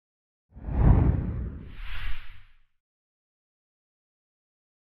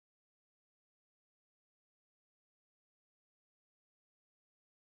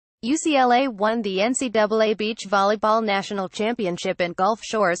UCLA won the NCAA Beach Volleyball National Championship in Gulf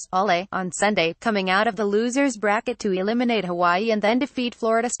Shores, UCLA, on Sunday, coming out of the losers bracket to eliminate Hawaii and then defeat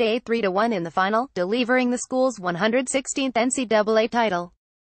Florida State 3-1 in the final, delivering the school's 116th NCAA title.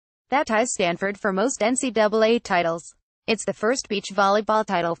 That ties Stanford for most NCAA titles. It's the first beach volleyball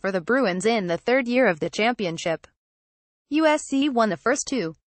title for the Bruins in the third year of the championship. USC won the first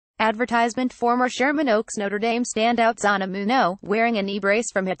two. Advertisement. Former Sherman Oaks Notre Dame standout Zana Muno, wearing a knee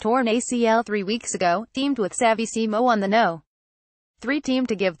brace from a torn ACL 3 weeks ago, teamed with Savvy Simo on the No. 3 team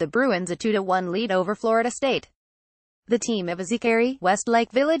to give the Bruins a 2-1 lead over Florida State. The team of Izzy Carey,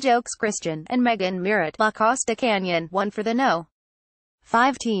 Westlake Village Oaks Christian, and Megan Merritt, La Costa Canyon, won for the No.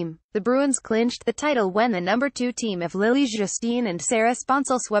 5 team. The Bruins clinched the title when the number 2 team of Lily Justine and Sarah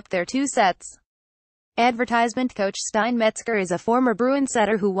Sponsel swept their 2 sets. Advertisement. Coach Stein Metzger is a former Bruin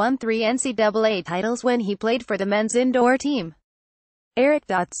setter who won 3 NCAA titles when he played for the men's indoor team. Eric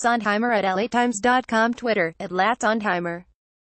Sondheimer at LATimes.com. Twitter, @LatSondheimer.